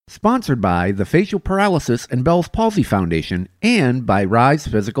Sponsored by the Facial Paralysis and Bell's Palsy Foundation and by Rise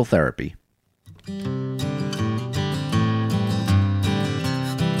Physical Therapy.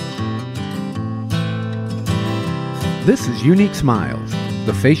 This is Unique Smiles,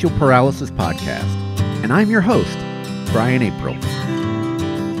 the Facial Paralysis Podcast, and I'm your host, Brian April.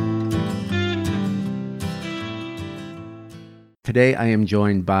 Today I am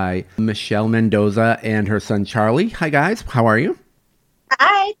joined by Michelle Mendoza and her son Charlie. Hi guys, how are you?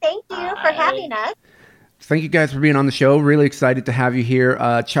 Hi, thank you for having us. Thank you guys for being on the show. Really excited to have you here.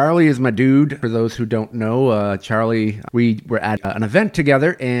 Charlie is my dude. For those who don't know, Charlie, we were at an event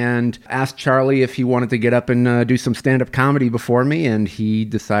together and asked Charlie if he wanted to get up and do some stand-up comedy before me, and he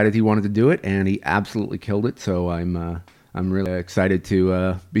decided he wanted to do it, and he absolutely killed it. So I'm really excited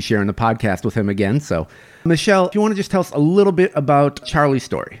to be sharing the podcast with him again. So, Michelle, if you want to just tell us a little bit about Charlie's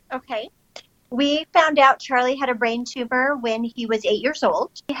story. Okay. We found out Charlie had a brain tumor when he was 8 years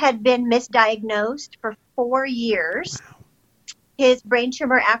old. He had been misdiagnosed for 4 years. Wow. His brain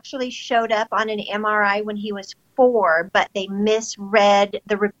tumor actually showed up on an MRI when he was 4, but they misread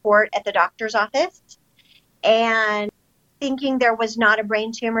the report at the doctor's office. And thinking there was not a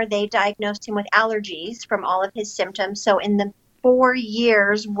brain tumor, they diagnosed him with allergies from all of his symptoms. So in the 4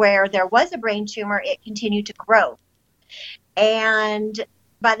 years where there was a brain tumor, it continued to grow. And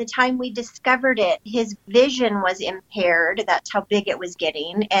by the time we discovered it, his vision was impaired. That's how big it was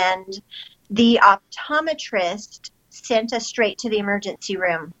getting. And the optometrist sent us straight to the emergency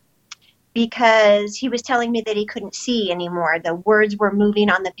room because he was telling me that he couldn't see anymore. The words were moving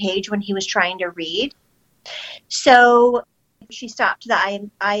on the page when he was trying to read. So she stopped the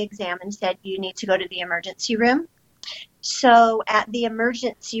eye exam and said, "You need to go to the emergency room." So at the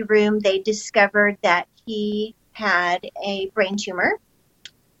emergency room, they discovered that he had a brain tumor.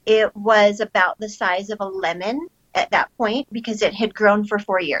 It was about the size of a lemon at that point because it had grown for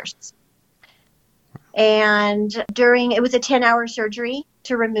 4 years. And it was a 10-hour surgery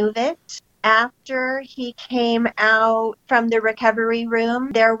to remove it. After he came out from the recovery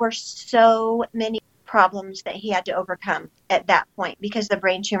room, there were so many problems that he had to overcome at that point because the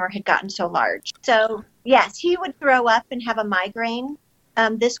brain tumor had gotten so large. So, yes, he would throw up and have a migraine.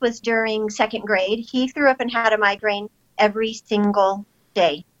 This was during second grade. He threw up and had a migraine every single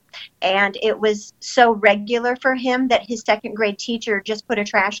day. And it was so regular for him that his second grade teacher just put a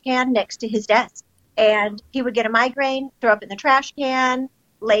trash can next to his desk. And he would get a migraine, throw up in the trash can,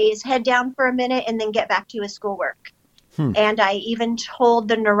 lay his head down for a minute, and then get back to his schoolwork. And I even told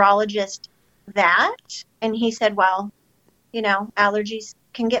the neurologist that, and he said, well, allergies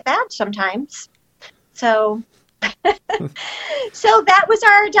can get bad sometimes. So so that was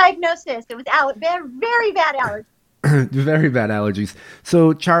our diagnosis. It was very bad allergies. Very bad allergies.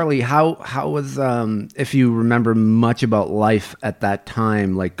 So, Charlie, how was, if you remember much about life at that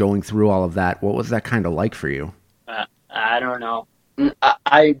time, like going through all of that, what was that kind of like for you? I don't know.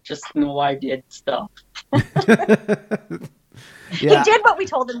 I just know I did stuff. Yeah. He did what we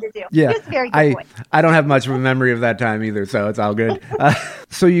told him to do. Yeah. He was a very good boy. I don't have much of a memory of that time either, so it's all good.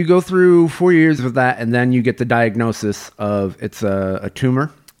 So you go through 4 years of that, and then you get the diagnosis of it's a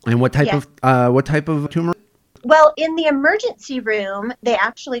tumor. And what type of tumor? Well, in the emergency room, they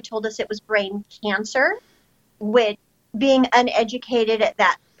actually told us it was brain cancer, which, being uneducated at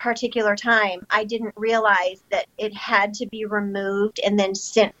that particular time, I didn't realize that it had to be removed and then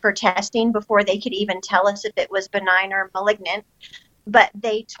sent for testing before they could even tell us if it was benign or malignant. But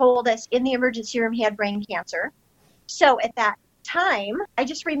they told us in the emergency room he had brain cancer. So at that time, I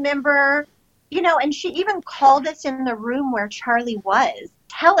just remember, and she even called us in the room where Charlie was.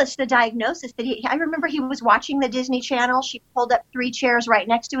 Tell us the diagnosis that I remember he was watching the Disney Channel. She pulled up 3 chairs right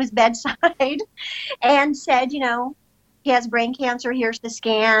next to his bedside and said, he has brain cancer. Here's the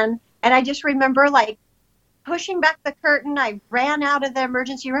scan. And I just remember pushing back the curtain. I ran out of the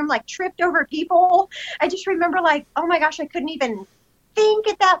emergency room, tripped over people. I just remember oh my gosh, I couldn't even think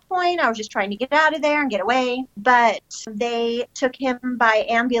at that point. I was just trying to get out of there and get away. But they took him by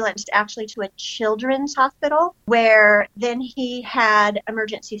ambulance actually to a children's hospital where then he had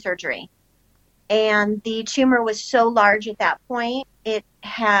emergency surgery. And the tumor was so large at that point, it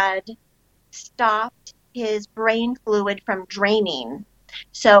had stopped his brain fluid from draining.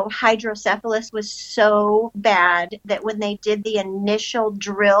 So hydrocephalus was so bad that when they did the initial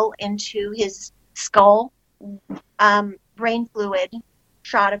drill into his skull, brain fluid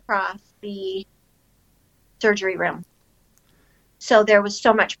shot across the surgery room. So there was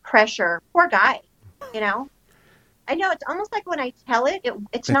so much pressure. Poor guy, I know it's almost like when I tell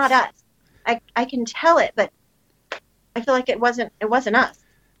it's not us. I can tell it, but I feel like it wasn't us.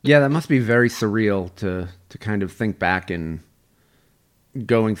 Yeah, that must be very surreal to kind of think back and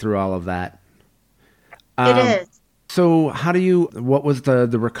going through all of that. It is. So what was the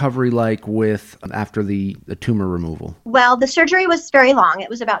recovery like with after the tumor removal? Well, the surgery was very long. It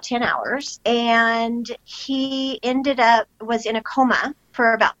was about 10 hours. And he was in a coma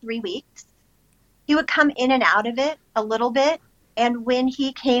for about 3 weeks. He would come in and out of it a little bit. And when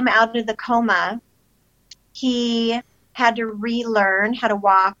he came out of the coma, he had to relearn how to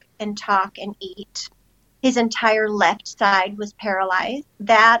walk and talk and eat. His entire left side was paralyzed.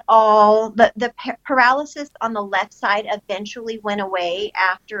 The paralysis on the left side eventually went away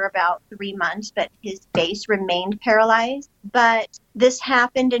after about 3 months, but his face remained paralyzed. But this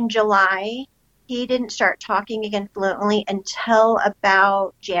happened in July. He didn't start talking again fluently until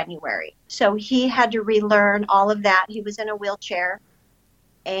about January. So he had to relearn all of that. He was in a wheelchair,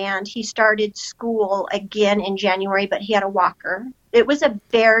 and he started school again in January, but he had a walker. It was a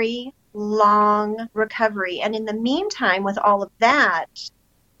very long recovery. And in the meantime, with all of that,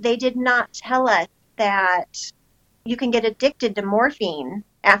 they did not tell us that you can get addicted to morphine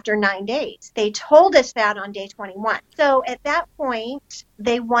after 9 days. They told us that on day 21. So at that point,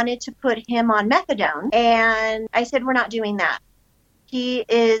 they wanted to put him on methadone. And I said, we're not doing that. He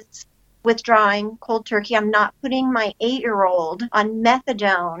is withdrawing cold turkey. I'm not putting my 8-year-old on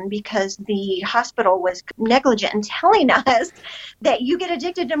methadone because the hospital was negligent in telling us that you get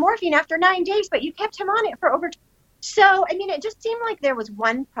addicted to morphine after 9 days, but you kept him on it for over. So, I mean, it just seemed like there was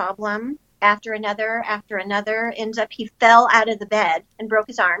one problem after another. Ends up he fell out of the bed and broke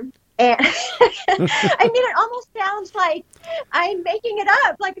his arm. And I mean, it almost sounds like I'm making it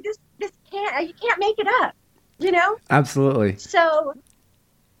up. Like you can't make it up, you know? Absolutely. So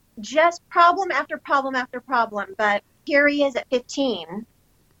just problem after problem after problem. But here he is at 15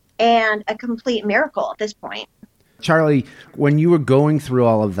 and a complete miracle at this point. Charlie, when you were going through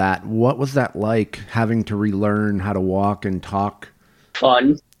all of that, what was that like, having to relearn how to walk and talk?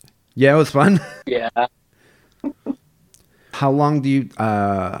 Fun. Yeah, it was fun. Yeah. How long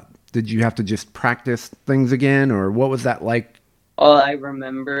did you have to just practice things again, or what was that like? All I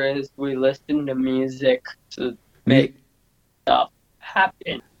remember is we listened to music to make stuff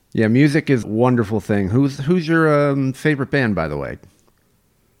happen. Yeah, music is a wonderful thing. Who's your favorite band, by the way?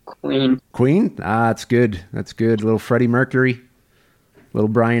 Queen. Queen? Ah, that's good. That's good. Little Freddie Mercury, little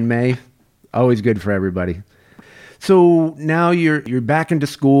Brian May. Always good for everybody. So now you're back into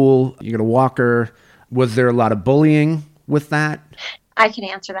school. You got a walker. Was there a lot of bullying with that? I can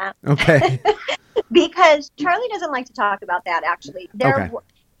answer that. Okay. Because Charlie doesn't like to talk about that, actually. Okay.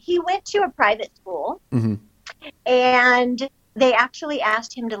 He went to a private school, Mm-hmm. and they actually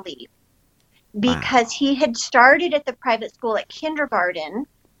asked him to leave because he had started at the private school at kindergarten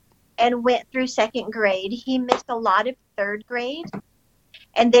and went through 2nd grade. He missed a lot of 3rd grade,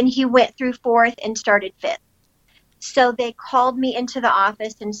 and then he went through 4th and started 5th. So they called me into the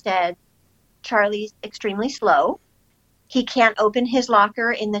office and said, Charlie's extremely slow. He can't open his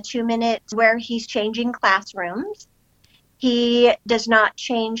locker in the 2 minutes where he's changing classrooms. He does not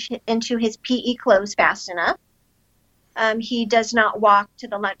change into his PE clothes fast enough. He does not walk to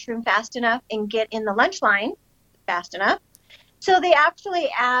the lunchroom fast enough and get in the lunch line fast enough. So they actually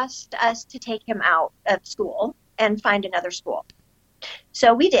asked us to take him out of school and find another school.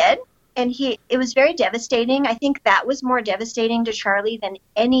 So we did, and it was very devastating. I think that was more devastating to Charlie than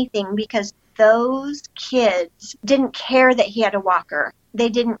anything because those kids didn't care that he had a walker. They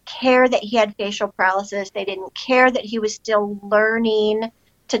didn't care that he had facial paralysis. They didn't care that he was still learning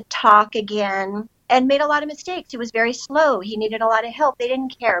to talk again and made a lot of mistakes. He was very slow. He needed a lot of help. They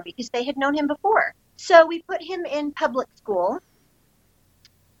didn't care because they had known him before. So we put him in public school,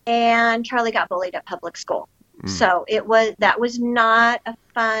 and Charlie got bullied at public school. So that was not a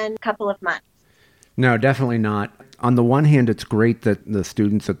fun couple of months. No, definitely not. On the one hand, it's great that the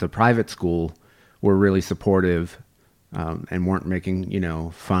students at the private school were really supportive and weren't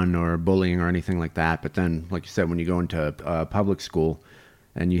making, fun or bullying or anything like that. But then, like you said, when you go into public school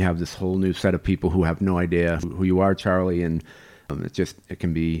and you have this whole new set of people who have no idea who you are, Charlie, and it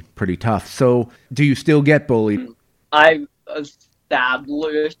can be pretty tough. So do you still get bullied? I've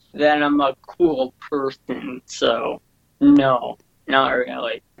established that I'm a cool person, so no, not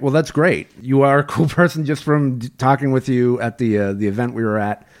really. Well, that's great. You are a cool person just from talking with you at the event we were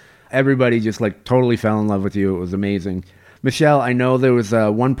at. Everybody just totally fell in love with you. It was amazing. Michelle, I know there was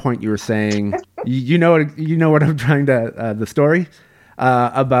one point you were saying, you know what I'm trying to, the story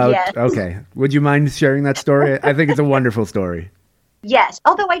about, yes. Okay. Would you mind sharing that story? I think it's a wonderful story. Yes.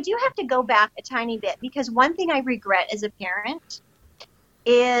 Although I do have to go back a tiny bit because one thing I regret as a parent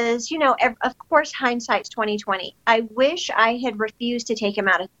is, of course, hindsight's 20/20. I wish I had refused to take him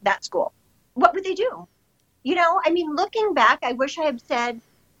out of that school. What would they do? I mean, looking back, I wish I had said,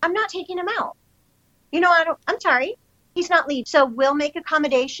 I'm not taking him out. I'm sorry. He's not leaving. So we'll make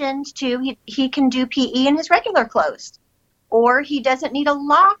accommodations to, he can do PE in his regular clothes. Or he doesn't need a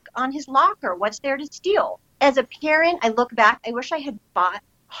lock on his locker. What's there to steal? As a parent, I look back, I wish I had fought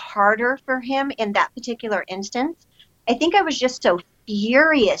harder for him in that particular instance. I think I was just so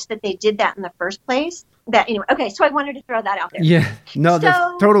furious that they did that in the first place. That anyway, okay, so I wanted to throw that out there. Yeah, no,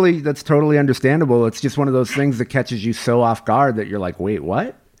 that's totally understandable. It's just one of those things that catches you so off guard that you're like, wait,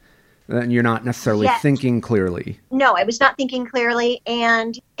 what? And you're not necessarily thinking clearly. No, I was not thinking clearly.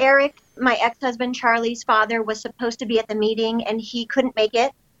 And Eric, my ex-husband Charlie's father, was supposed to be at the meeting and he couldn't make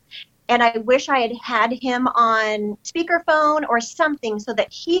it. And I wish I had had him on speakerphone or something so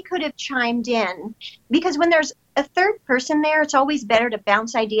that he could have chimed in. Because when there's a third person there, it's always better to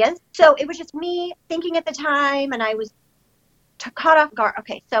bounce ideas. So it was just me thinking at the time, and I was caught off guard.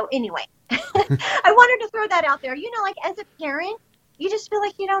 Okay, so anyway, I wanted to throw that out there. Like as a parent, you just feel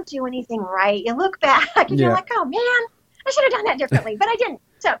like you don't do anything right. You look back and you're like, oh man, I should have done that differently, but I didn't.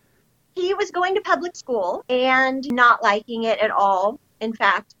 So he was going to public school and not liking it at all. In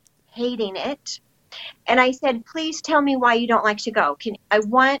fact, hating it. And I said, please tell me why you don't like to go. I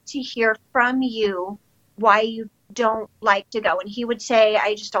want to hear from you why you don't like to go. And he would say,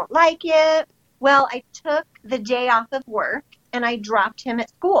 I just don't like it. Well, I took the day off of work and I dropped him at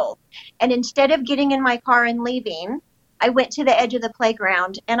school. And instead of getting in my car and leaving, I went to the edge of the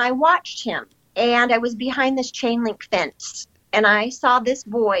playground and I watched him. And I was behind this chain link fence. And I saw this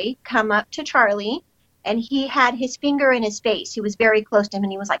boy come up to Charlie. And he had his finger in his face. He was very close to him,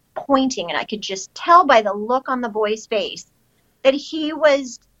 and he was like pointing. And I could just tell by the look on the boy's face that he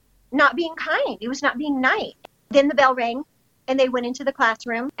was not being kind. He was not being nice. Then the bell rang, and they went into the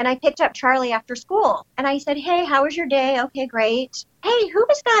classroom. And I picked up Charlie after school. And I said, hey, how was your day? Okay, great. Hey, who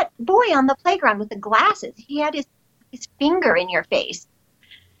was that boy on the playground with the glasses? He had his finger in your face.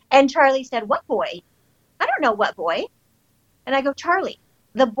 And Charlie said, what boy? I don't know what boy. And I go, Charlie.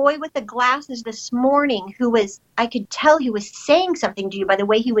 The boy with the glasses this morning I could tell he was saying something to you by the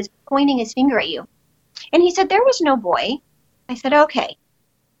way he was pointing his finger at you. And he said, there was no boy. I said, okay,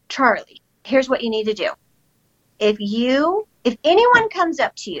 Charlie, here's what you need to do. If anyone comes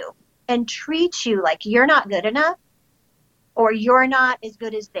up to you and treats you like you're not good enough or you're not as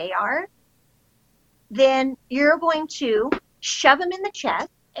good as they are, then you're going to shove them in the chest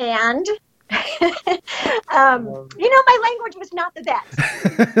and my language was not the best.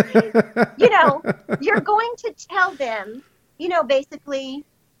 You're going to tell them, basically,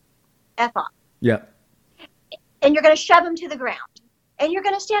 F off. Yeah. And you're going to shove them to the ground. And you're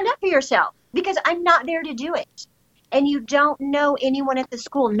going to stand up for yourself because I'm not there to do it. And you don't know anyone at the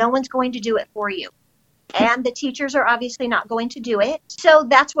school. No one's going to do it for you. And the teachers are obviously not going to do it. So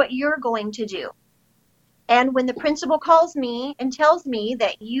that's what you're going to do. And when the principal calls me and tells me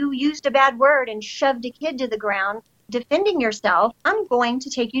that you used a bad word and shoved a kid to the ground defending yourself, I'm going to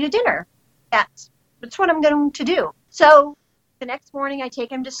take you to dinner. That's what I'm going to do. So the next morning I take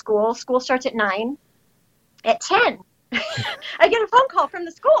him to school. School starts at 9. At 10, I get a phone call from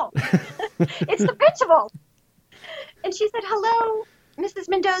the school. It's the principal. And she said, hello, Mrs.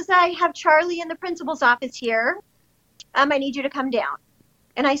 Mendoza, I have Charlie in the principal's office here. I need you to come down.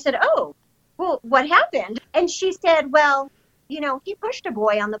 And I said, oh. Well, what happened? And she said, well, he pushed a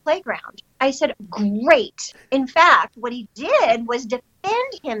boy on the playground. I said, great. In fact, what he did was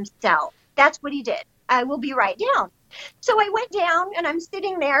defend himself. That's what he did. I will be right down. So I went down and I'm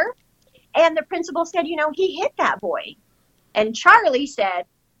sitting there and the principal said, he hit that boy. And Charlie said,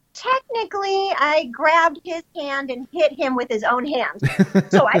 technically, I grabbed his hand and hit him with his own hand.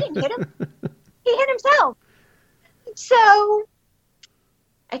 So I didn't hit him. He hit himself. So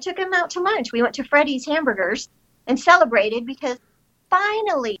I took him out to lunch. We went to Freddy's Hamburgers and celebrated because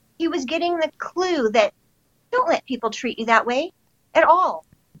finally he was getting the clue that don't let people treat you that way at all.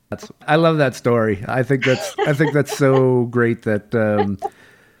 I love that story. I think that's so great that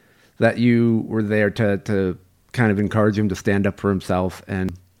that you were there to kind of encourage him to stand up for himself.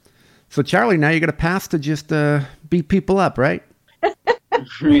 And so Charlie, now you got a pass to just beat people up, right?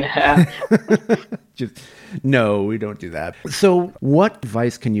 Yeah. No, we don't do that. So what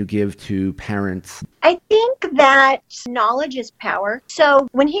advice can you give to parents? I think that knowledge is power. So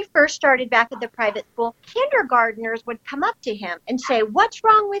when he first started back at the private school, kindergartners would come up to him and say, what's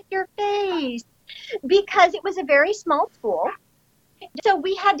wrong with your face? Because it was a very small school. So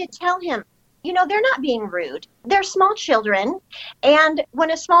we had to tell him, they're not being rude. They're small children. And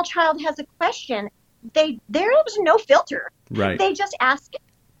when a small child has a question, there is no filter. Right. They just ask it.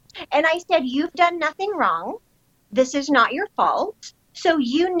 And I said, you've done nothing wrong. This is not your fault. So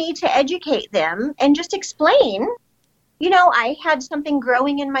you need to educate them and just explain, I had something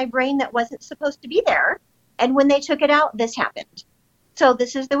growing in my brain that wasn't supposed to be there. And when they took it out, this happened. So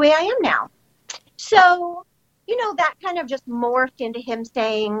this is the way I am now. So, that kind of just morphed into him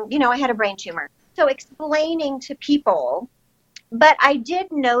saying, I had a brain tumor. So explaining to people, but I did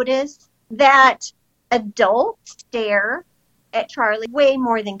notice that adults stare at Charlie way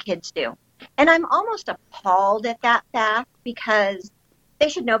more than kids do. And I'm almost appalled at that fact because they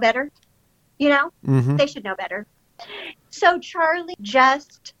should know better. Mm-hmm. They should know better. So Charlie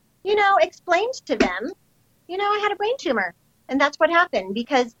just, explains to them, I had a brain tumor. And that's what happened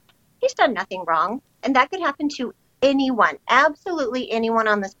because he's done nothing wrong. And that could happen to anyone, absolutely anyone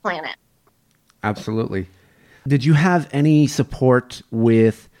on this planet. Absolutely. Did you have any support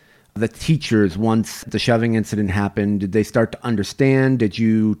with the teachers once the shoving incident happened? Did they start to understand? Did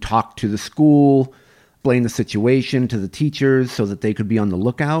you talk to the school, explain the situation to the teachers so that they could be on the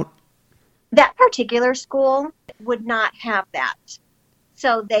lookout? That particular school would not have that.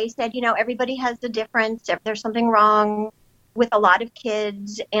 So they said, everybody has a difference. If there's something wrong with a lot of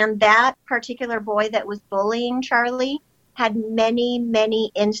kids. And that particular boy that was bullying Charlie had many, many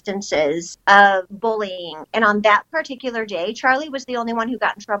instances of bullying. And on that particular day, Charlie was the only one who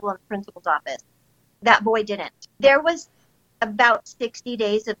got in trouble in the principal's office. That boy didn't. There was about 60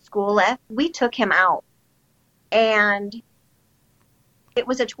 days of school left. We took him out. And it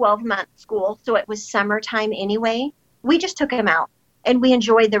was a 12-month school, so it was summertime anyway. We just took him out. And we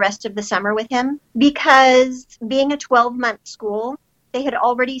enjoyed the rest of the summer with him because being a 12-month school, they had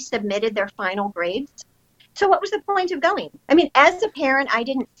already submitted their final grades. So what was the point of going? I mean, as a parent, I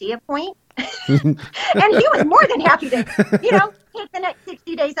didn't see a point. And he was more than happy to, take the next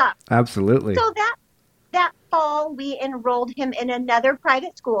 60 days off. Absolutely. So that fall, we enrolled him in another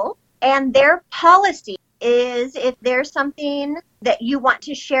private school. And their policy is if there's something that you want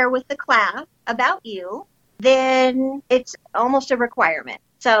to share with the class about you, then it's almost a requirement.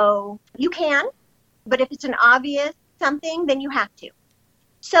 So you can, but if it's an obvious something, then you have to.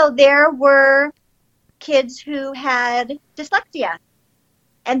 So there were kids who had dyslexia.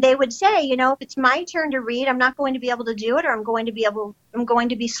 And they would say, if it's my turn to read, I'm not going to be able to do it, or I'm going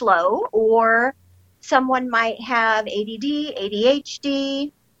to be slow, or someone might have ADD,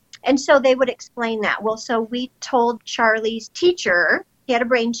 ADHD. And so they would explain that. Well, so we told Charlie's teacher, he had a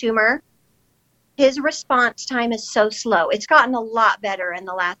brain tumor. His response time is so slow. It's gotten a lot better in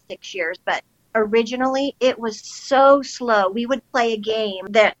the last 6 years, but originally it was so slow. We would play a game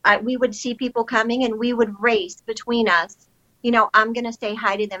that we would see people coming and we would race between us. I'm going to say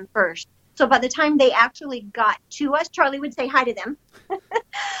hi to them first. So by the time they actually got to us, Charlie would say hi to them.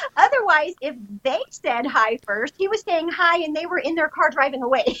 Otherwise, if they said hi first, he was saying hi and they were in their car driving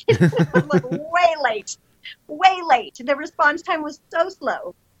away. Like, way late. The response time was so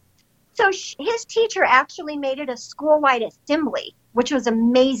slow. So his teacher actually made it a school-wide assembly, which was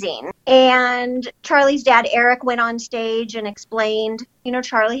amazing. And Charlie's dad, Eric, went on stage and explained,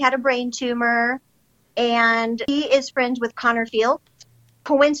 Charlie had a brain tumor and he is friends with Connor Field.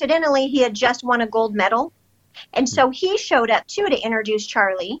 Coincidentally, he had just won a gold medal. And so he showed up too to introduce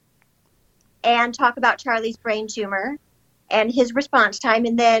Charlie and talk about Charlie's brain tumor and his response time.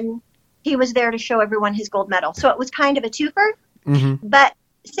 And then he was there to show everyone his gold medal. So it was kind of a twofer. Mm-hmm. But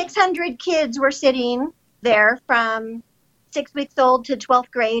 600 kids were sitting there from 6 weeks old to 12th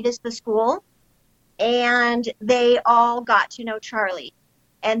grade is the school. And they all got to know Charlie.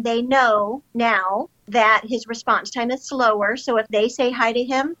 And they know now that his response time is slower. So if they say hi to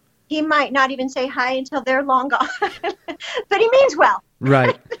him, he might not even say hi until they're long gone. But he means well.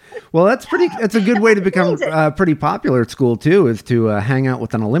 Right. Well, that's a good way to become pretty popular at school, too, is to hang out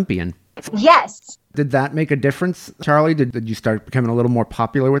with an Olympian. Yes. Did that make a difference, Charlie? Did you start becoming a little more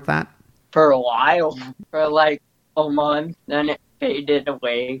popular with that? For a while, for like a month, then it faded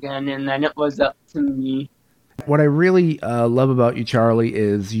away again, and then it was up to me. What I really love about you, Charlie,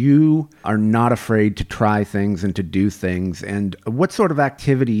 is you are not afraid to try things and to do things. And what sort of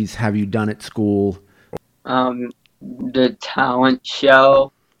activities have you done at school? The talent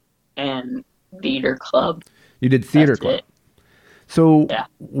show and theater club. You did theater That's club. it. So yeah.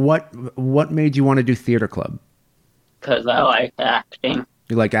 What made you want to do theater club? Because I like acting.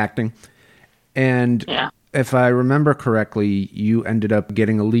 You like acting? And yeah. If I remember correctly, you ended up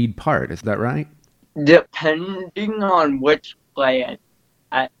getting a lead part. Is that right? Depending on which play,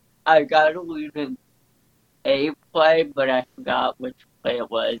 I got to lead in a play, but I forgot which play it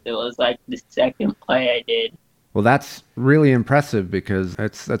was. It was like the second play I did. Well, that's really impressive because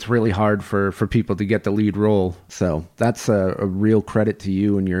that's really hard for people to get the lead role. So that's a real credit to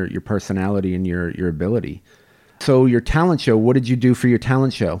you and your personality and your ability. So your talent show, what did you do for your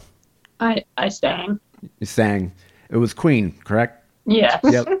talent show? I sang. You sang. It was Queen, correct? Yes.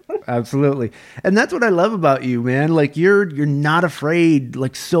 Yep, absolutely. And that's what I love about you, man. Like you're not afraid.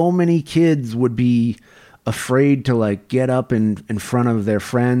 Like so many kids would be afraid to like get up in front of their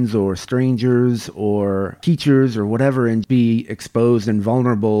friends or strangers or teachers or whatever and be exposed and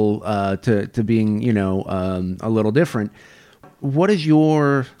vulnerable to being, a little different. What is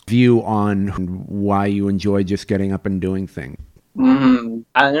your view on why you enjoy just getting up and doing things?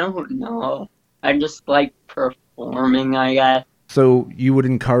 I don't know. I just like performing, I guess. So you would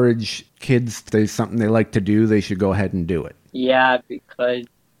encourage kids, if there's something they like to do, they should go ahead and do it. Yeah, because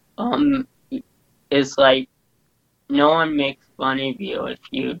it's like no one makes fun of you if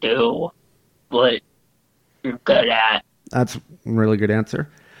you do what you're good at. That's a really good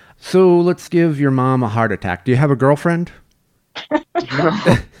answer. So let's give your mom a heart attack. Do you have a girlfriend?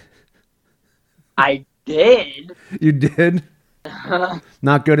 I did. You did?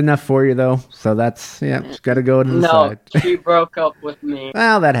 Not good enough for you, though. So that's, just got to go to the side. No, she broke up with me.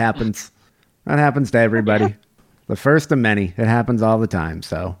 Well, that happens. That happens to everybody. The first of many. It happens all the time.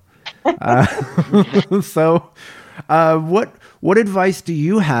 So, what advice do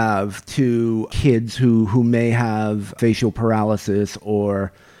you have to kids who may have facial paralysis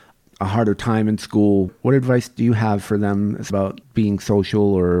or a harder time in school? What advice do you have for them about being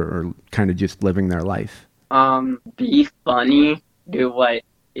social or kind of just living their life? Be funny. Do what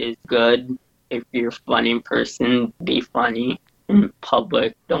is good. If you're a funny person, be funny. In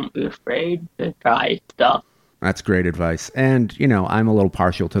public, don't be afraid to try stuff. That's great advice. And, I'm a little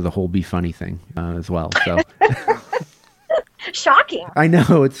partial to the whole be funny thing as well. So Shocking. I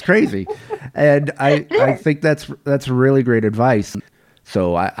know, it's crazy. And I think that's really great advice.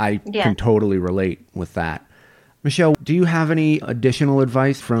 So I can totally relate with that. Michelle, do you have any additional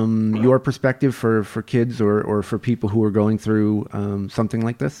advice from your perspective for kids or for people who are going through something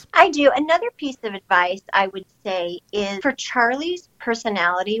like this? I do. Another piece of advice I would say is for Charlie's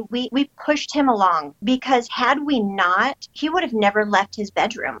personality, we pushed him along because had we not, he would have never left his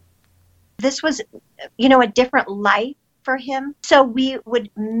bedroom. This was, a different life for him. So we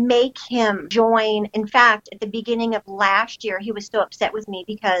would make him join. In fact, at the beginning of last year, he was so upset with me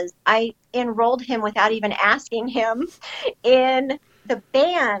because I enrolled him without even asking him in the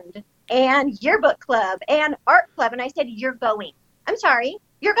band and yearbook club and art club. And I said, you're going. I'm sorry,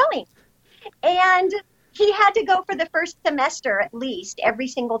 you're going. And he had to go for the first semester at least every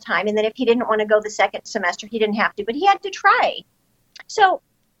single time. And then if he didn't want to go the second semester, he didn't have to, but he had to try. So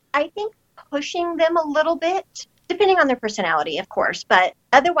I think pushing them a little bit, depending on their personality, of course. But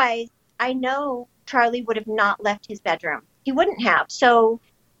otherwise, I know Charlie would have not left his bedroom. He wouldn't have. So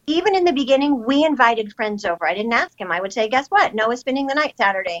even in the beginning, we invited friends over. I didn't ask him. I would say, guess what? Noah's spending the night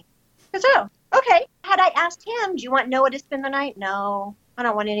Saturday. He goes, oh, okay. Had I asked him, do you want Noah to spend the night? No, I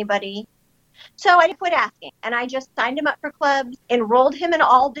don't want anybody. So I quit asking. And I just signed him up for clubs, enrolled him in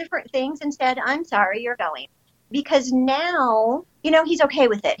all different things and said, I'm sorry, you're going. Because now, he's okay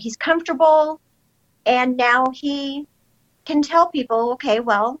with it. He's comfortable. And now he can tell people, okay,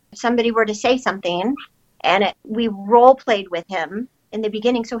 well, if somebody were to say something, and we role played with him in the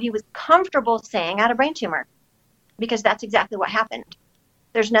beginning, so he was comfortable saying, I had a brain tumor, because that's exactly what happened.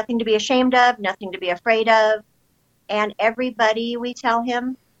 There's nothing to be ashamed of, nothing to be afraid of. And everybody, we tell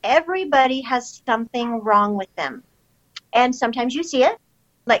him, everybody has something wrong with them. And sometimes you see it,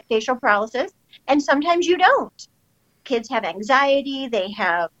 like facial paralysis, and sometimes you don't. Kids have anxiety, they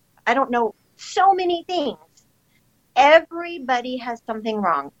have, I don't know, so many things. Everybody has something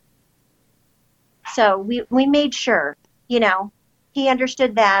wrong. So we made sure, he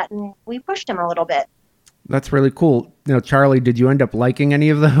understood that, and we pushed him a little bit. That's really cool. Charlie, did you end up liking any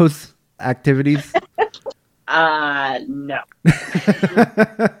of those activities? No.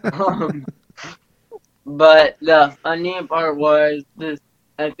 But the funny part was this: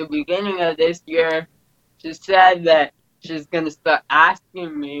 at the beginning of this year, she said that she's going to start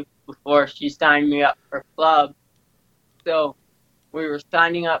asking me before she signed me up for club. So we were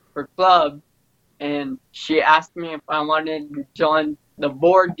signing up for club, and she asked me if I wanted to join the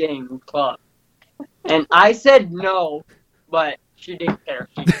board game club. And I said no, but she didn't care.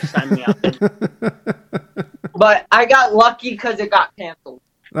 She just signed me up. But I got lucky because it got canceled.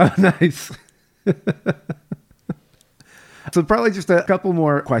 Oh, nice. So probably just a couple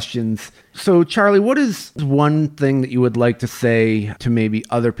more questions. So Charlie, what is one thing that you would like to say to maybe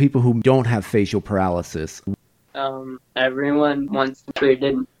other people who don't have facial paralysis? Everyone wants to be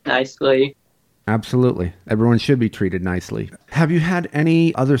treated nicely. Absolutely. Everyone should be treated nicely. Have you had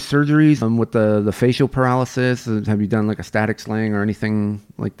any other surgeries with the facial paralysis? Have you done like a static sling or anything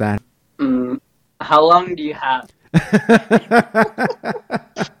like that? How long do you have?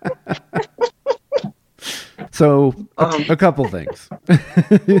 So, a couple things. A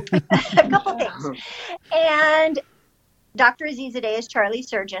couple things. And Dr. Azizadeh is Charlie's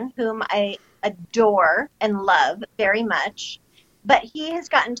surgeon, whom I adore and love very much. But he has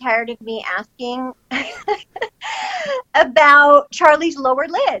gotten tired of me asking about Charlie's lower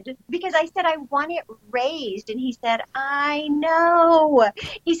lid because I said I want it raised. And he said, I know.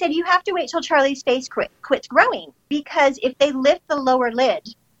 He said, you have to wait till Charlie's face quits growing, because if they lift the lower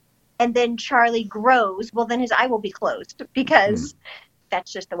lid and then Charlie grows, well, then his eye will be closed, because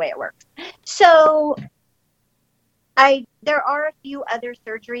that's just the way it works. So there are a few other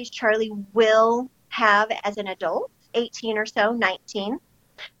surgeries Charlie will have as an adult, 18 or so, 19.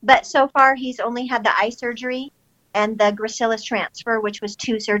 But so far, he's only had the eye surgery and the gracilis transfer, which was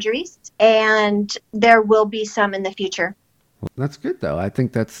 2 surgeries. And there will be some in the future. That's good, though. I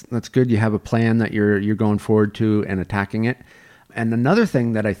think that's good. You have a plan that you're going forward to and attacking it. And another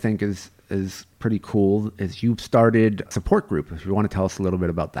thing that I think is pretty cool is you've started a support group. If you want to tell us a little bit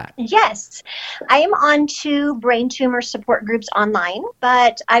about that. Yes. I am on 2 brain tumor support groups online,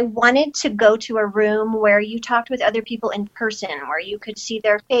 but I wanted to go to a room where you talked with other people in person, where you could see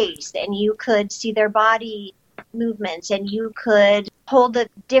their face and you could see their body movements and you could hold a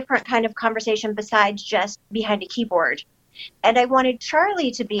different kind of conversation besides just behind a keyboard. And I wanted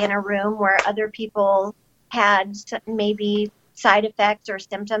Charlie to be in a room where other people had maybe side effects or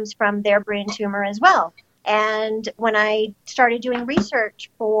symptoms from their brain tumor as well. And when I started doing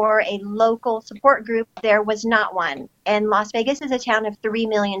research for a local support group, there was not one. And Las Vegas is a town of 3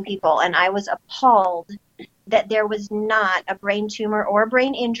 million people, and I was appalled that there was not a brain tumor or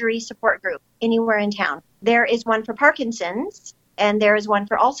brain injury support group anywhere in town. There is one for Parkinson's, and there is one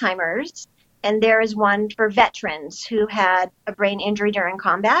for Alzheimer's, and there is one for veterans who had a brain injury during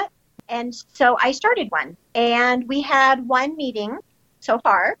combat. And so I started one, and we had one meeting so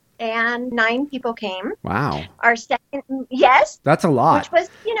far, and 9 people came. Wow. Our second, yes. That's a lot. Which was,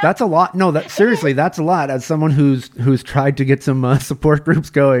 That's a lot. No, seriously, that's a lot. As someone who's tried to get some support groups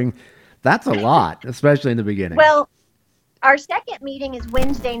going, that's a lot, especially in the beginning. Well, our second meeting is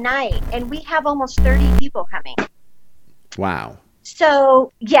Wednesday night, and we have almost 30 people coming. Wow.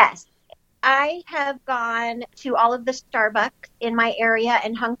 So, yes. I have gone to all of the Starbucks in my area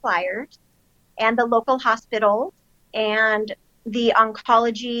and hung flyers, and the local hospitals and the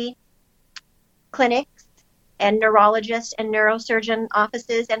oncology clinics and neurologist and neurosurgeon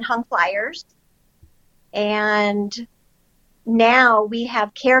offices and hung flyers. And now we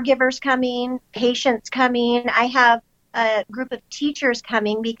have caregivers coming, patients coming. I have a group of teachers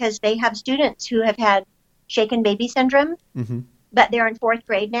coming because they have students who have had shaken baby syndrome. Mm-hmm. But they're in 4th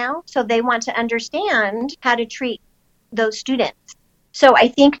grade now, so they want to understand how to treat those students. So I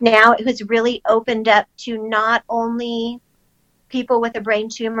think now it has really opened up to not only people with a brain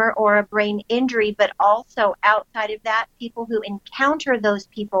tumor or a brain injury, but also outside of that, people who encounter those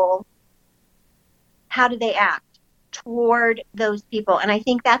people, how do they act toward those people? And I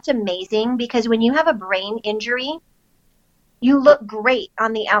think that's amazing, because when you have a brain injury, you look great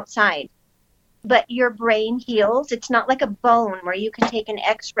on the outside. But your brain heals. It's not like a bone where you can take an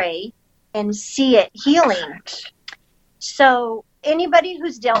x-ray and see it healing. So anybody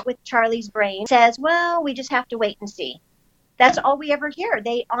who's dealt with Charlie's brain says, well, we just have to wait and see. That's all we ever hear.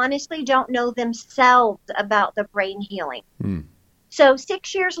 They honestly don't know themselves about the brain healing. So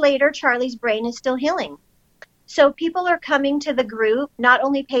 6 years later, Charlie's brain is still healing. So people are coming to the group, not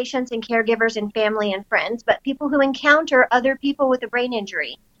only patients and caregivers and family and friends, but people who encounter other people with a brain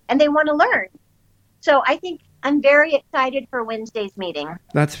injury, and they want to learn. So I think I'm very excited for Wednesday's meeting.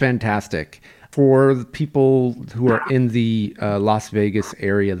 That's fantastic. For the people who are in the Las Vegas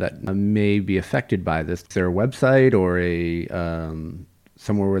area that may be affected by this, is there a website or a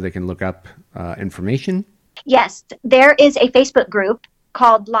somewhere where they can look up information? Yes, there is a Facebook group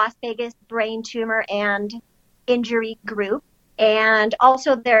called Las Vegas Brain Tumor and Injury Group. And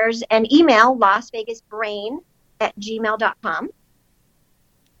also there's an email, lasvegasbrain@gmail.com.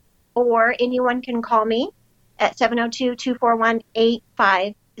 Or anyone can call me at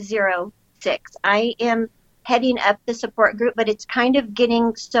 702-241-8506. I am heading up the support group, but it's kind of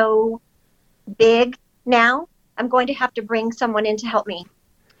getting so big now. I'm going to have to bring someone in to help me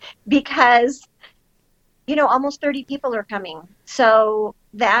because, almost 30 people are coming. So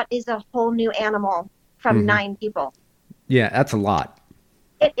that is a whole new animal from 9 people. Yeah, that's a lot.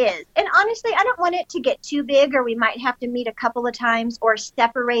 It is. And honestly, I don't want it to get too big, or we might have to meet a couple of times or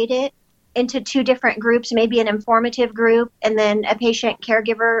separate it into 2 different groups, maybe an informative group and then a patient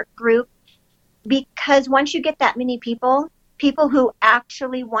caregiver group. Because once you get that many people, people who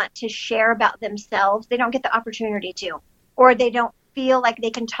actually want to share about themselves, they don't get the opportunity to, or they don't feel like they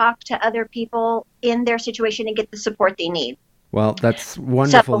can talk to other people in their situation and get the support they need. Well, that's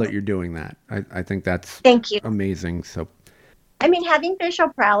wonderful So, that you're doing that. I think that's thank you. amazing. So, I mean, having facial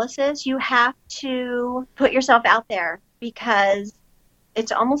paralysis, you have to put yourself out there because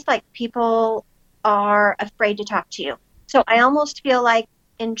it's almost like people are afraid to talk to you. So I almost feel like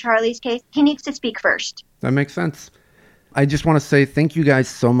in Charlie's case, he needs to speak first. that makes sense. I just want to say thank you guys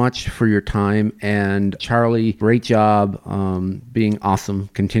so much for your time. And Charlie, great job being awesome.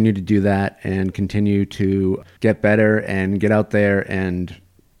 Continue to do that and continue to get better and get out there and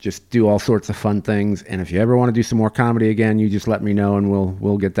just do all sorts of fun things. And if you ever want to do some more comedy again, you just let me know and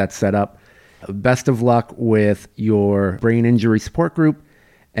we'll get that set up. Best of luck with your brain injury support group.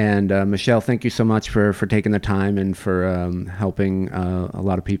 And Michelle, thank you so much for taking the time and for helping a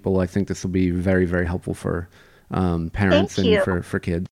lot of people. I think this will be very, very helpful for parents Thank you. and for kids.